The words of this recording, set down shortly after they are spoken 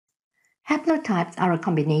Haplotypes are a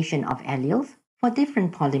combination of alleles for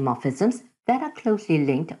different polymorphisms that are closely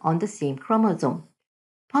linked on the same chromosome.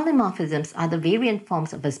 Polymorphisms are the variant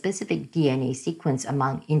forms of a specific DNA sequence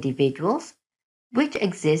among individuals, which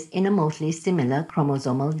exist in a mostly similar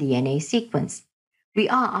chromosomal DNA sequence. We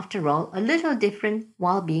are, after all, a little different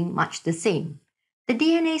while being much the same. The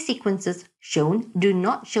DNA sequences shown do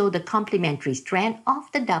not show the complementary strand of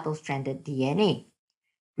the double-stranded DNA.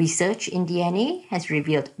 Research in DNA has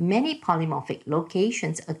revealed many polymorphic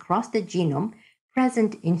locations across the genome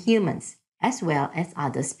present in humans as well as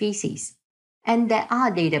other species. And there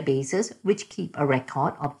are databases which keep a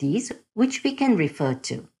record of these, which we can refer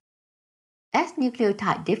to. As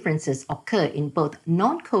nucleotide differences occur in both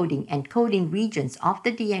non-coding and coding regions of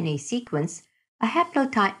the DNA sequence, a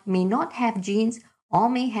haplotype may not have genes or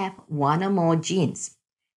may have one or more genes.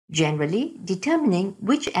 Generally, determining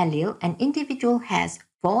which allele an individual has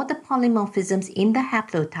for the polymorphisms in the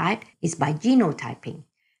haplotype is by genotyping,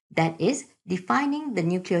 that is, defining the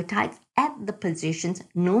nucleotides at the positions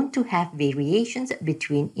known to have variations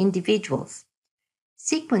between individuals.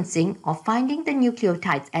 Sequencing or finding the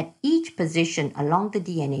nucleotides at each position along the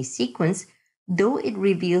DNA sequence, though it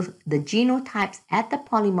reveals the genotypes at the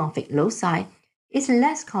polymorphic loci, is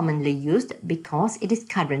less commonly used because it is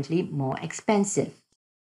currently more expensive.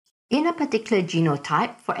 In a particular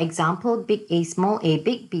genotype, for example, big A,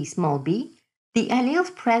 big B, small b, the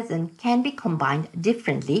alleles present can be combined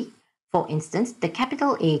differently. For instance, the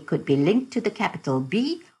capital A could be linked to the capital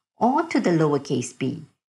B or to the lowercase b,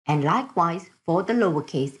 and likewise for the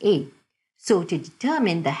lowercase a. So to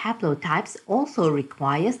determine the haplotypes also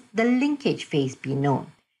requires the linkage phase be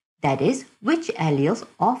known, that is, which alleles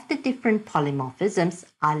of the different polymorphisms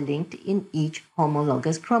are linked in each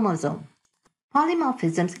homologous chromosome.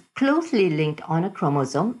 Polymorphisms closely linked on a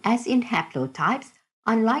chromosome, as in haplotypes,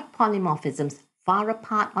 unlike polymorphisms far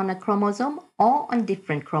apart on a chromosome or on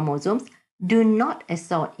different chromosomes, do not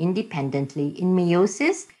assort independently in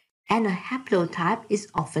meiosis, and a haplotype is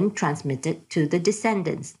often transmitted to the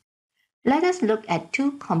descendants. Let us look at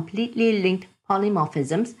two completely linked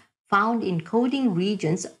polymorphisms found in coding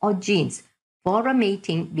regions or genes for a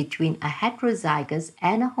mating between a heterozygous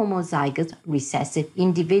and a homozygous recessive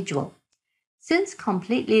individual. Since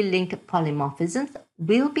completely linked polymorphisms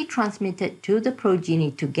will be transmitted to the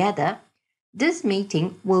progeny together, this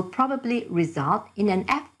mating will probably result in an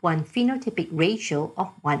F1 phenotypic ratio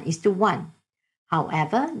of 1:1.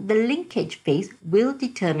 However, the linkage phase will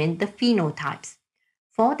determine the phenotypes.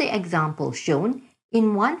 For the example shown,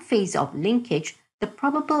 in one phase of linkage, the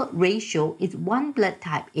probable ratio is 1 blood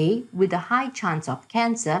type A with a high chance of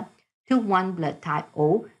cancer to 1 blood type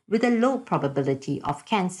O with a low probability of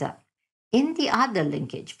cancer. In the other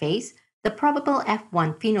linkage phase, the probable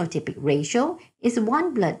F1 phenotypic ratio is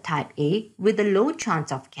 1 blood type A with a low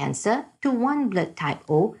chance of cancer to 1 blood type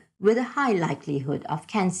O with a high likelihood of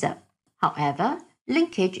cancer. However,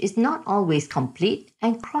 linkage is not always complete,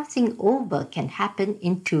 and crossing over can happen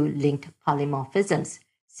in two linked polymorphisms,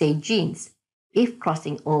 say genes. If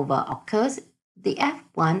crossing over occurs, the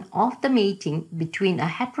F1 of the mating between a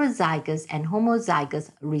heterozygous and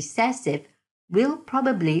homozygous recessive will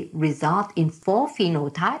probably result in 4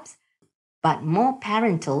 phenotypes, but more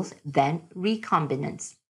parentals than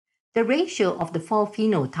recombinants. The ratio of the 4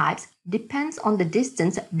 phenotypes depends on the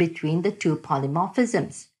distance between the two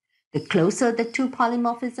polymorphisms. The closer the two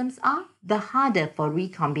polymorphisms are, the harder for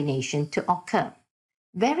recombination to occur.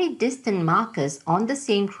 Very distant markers on the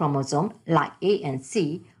same chromosome, like A and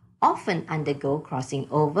C, often undergo crossing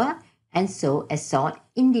over and so assort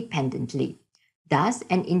independently. Thus,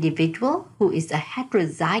 an individual who is a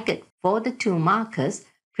heterozygote for the two markers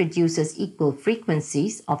produces equal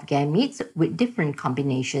frequencies of gametes with different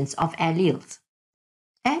combinations of alleles.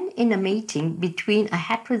 And in a mating between a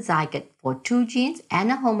heterozygote for 2 genes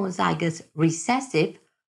and a homozygous recessive,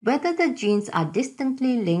 whether the genes are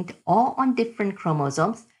distantly linked or on different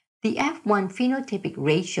chromosomes, the F1 phenotypic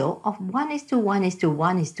ratio of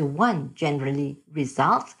 1:1:1:1 generally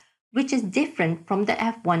results, which is different from the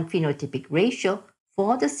F1 phenotypic ratio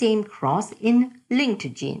for the same cross in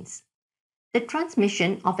linked genes. The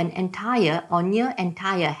transmission of an entire or near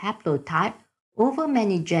entire haplotype over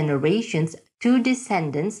many generations to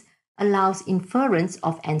descendants allows inference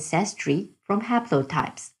of ancestry from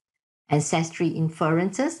haplotypes. Ancestry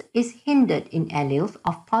inferences is hindered in alleles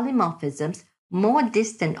of polymorphisms more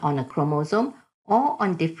distant on a chromosome or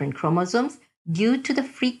on different chromosomes due to the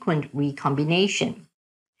frequent recombination.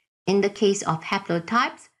 In the case of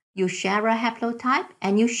haplotypes, you share a haplotype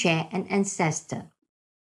and you share an ancestor.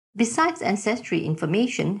 Besides ancestry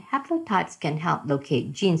information, haplotypes can help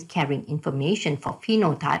locate genes carrying information for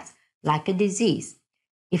phenotypes like a disease.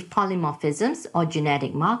 If polymorphisms or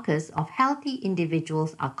genetic markers of healthy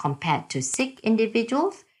individuals are compared to sick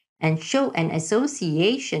individuals and show an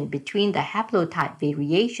association between the haplotype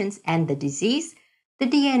variations and the disease, the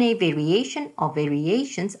DNA variation or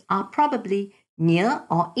variations are probably near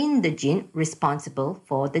or in the gene responsible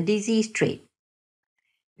for the disease trait.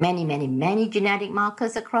 Many genetic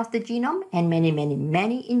markers across the genome and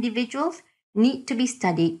many individuals need to be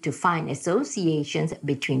studied to find associations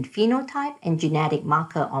between phenotype and genetic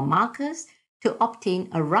marker or markers to obtain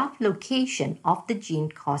a rough location of the gene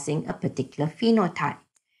causing a particular phenotype.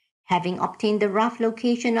 Having obtained the rough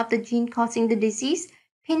location of the gene causing the disease,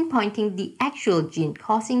 pinpointing the actual gene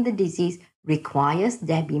causing the disease requires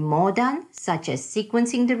there be more done, such as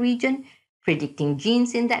sequencing the region, predicting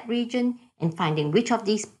genes in that region, and finding which of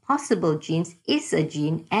these possible genes is a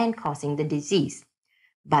gene and causing the disease.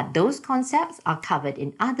 But those concepts are covered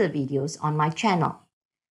in other videos on my channel.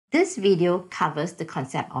 This video covers the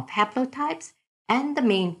concept of haplotypes, and the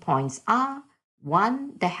main points are: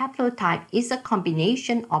 1. The haplotype is a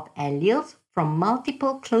combination of alleles from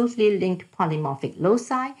multiple closely linked polymorphic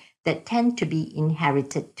loci that tend to be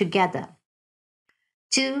inherited together.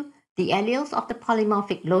 2. The alleles of the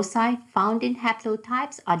polymorphic loci found in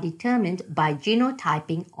haplotypes are determined by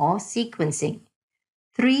genotyping or sequencing.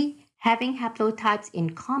 3. Having haplotypes in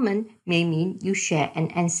common may mean you share an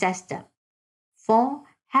ancestor. 4.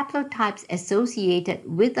 Haplotypes associated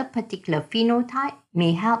with a particular phenotype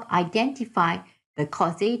may help identify the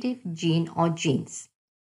causative gene or genes.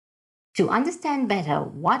 To understand better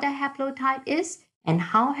what a haplotype is and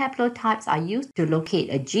how haplotypes are used to locate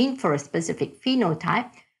a gene for a specific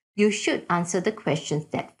phenotype, you should answer the questions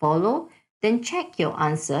that follow, then check your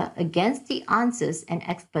answer against the answers and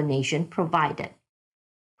explanation provided.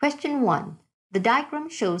 Question 1. The diagram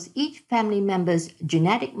shows each family member's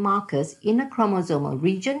genetic markers in a chromosomal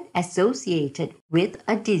region associated with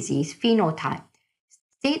a disease phenotype.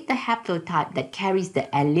 State the haplotype that carries the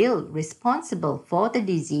allele responsible for the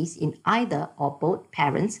disease in either or both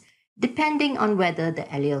parents, depending on whether the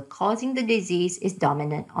allele causing the disease is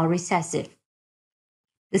dominant or recessive.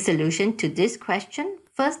 The solution to this question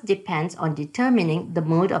first depends on determining the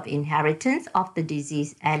mode of inheritance of the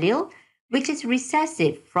disease allele, which is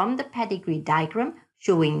recessive from the pedigree diagram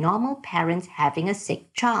showing normal parents having a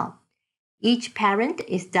sick child. Each parent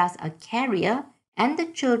is thus a carrier, and the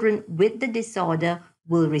children with the disorder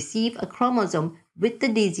will receive a chromosome with the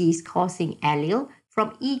disease-causing allele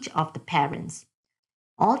from each of the parents.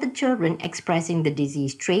 All the children expressing the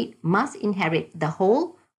disease trait must inherit the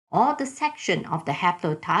whole or the section of the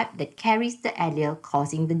haplotype that carries the allele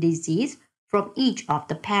causing the disease from each of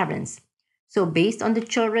the parents. So based on the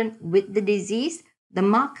children with the disease, the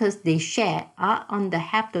markers they share are on the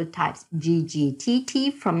haplotypes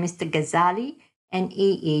GGTT from Mr. Ghazali and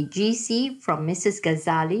AAGC from Mrs.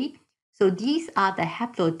 Ghazali. So these are the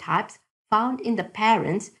haplotypes found in the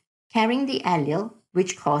parents carrying the allele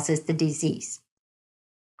which causes the disease.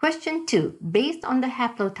 Question 2. Based on the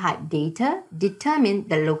haplotype data, determine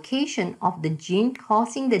the location of the gene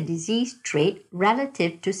causing the disease trait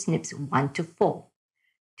relative to SNPs 1 to 4.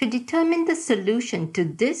 To determine the solution to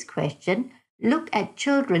this question, look at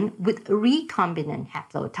children with recombinant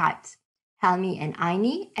haplotypes. Helmi and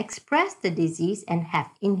Aini express the disease and have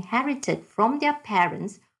inherited from their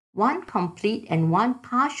parents one complete and one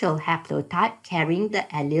partial haplotype carrying the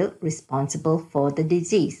allele responsible for the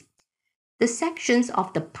disease. The sections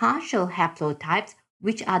of the partial haplotypes,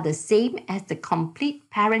 which are the same as the complete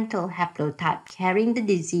parental haplotype carrying the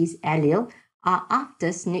disease allele, are after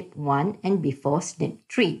SNP1 and before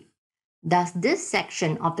SNP3. Thus, this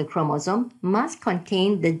section of the chromosome must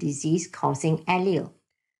contain the disease-causing allele.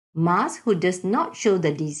 Mars, who does not show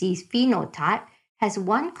the disease phenotype, has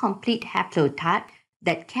one complete haplotype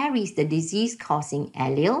that carries the disease-causing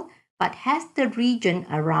allele, but has the region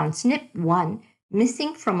around SNP1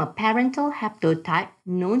 missing from a parental haplotype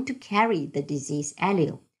known to carry the disease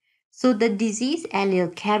allele. So the disease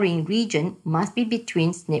allele carrying region must be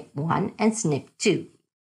between SNP1 and SNP2.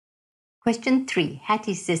 Question 3.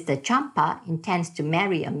 Hattie's sister Champa intends to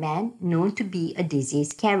marry a man known to be a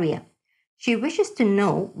disease carrier. She wishes to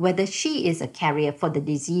know whether she is a carrier for the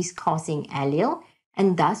disease-causing allele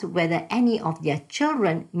and thus whether any of their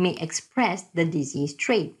children may express the disease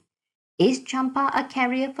trait. Is Champa a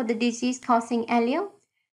carrier for the disease-causing allele?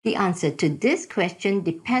 The answer to this question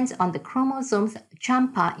depends on the chromosomes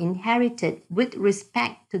Champa inherited with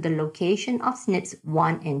respect to the location of SNPs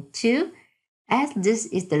 1 and 2, as this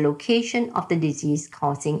is the location of the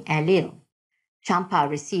disease-causing allele. Champa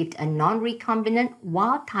received a non-recombinant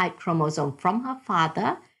wild-type chromosome from her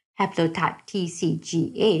father, haplotype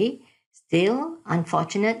TCGA. Still,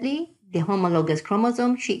 unfortunately, the homologous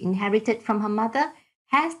chromosome she inherited from her mother,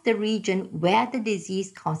 has the region where the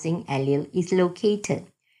disease-causing allele is located.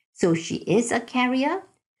 So she is a carrier.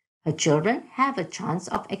 Her children have a chance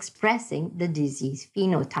of expressing the disease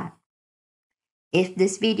phenotype. If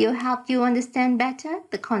this video helped you understand better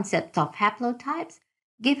the concept of haplotypes,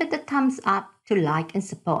 give it a thumbs up to like and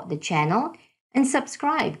support the channel, and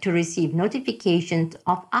subscribe to receive notifications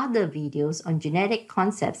of other videos on genetic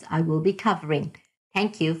concepts I will be covering.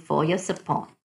 Thank you for your support.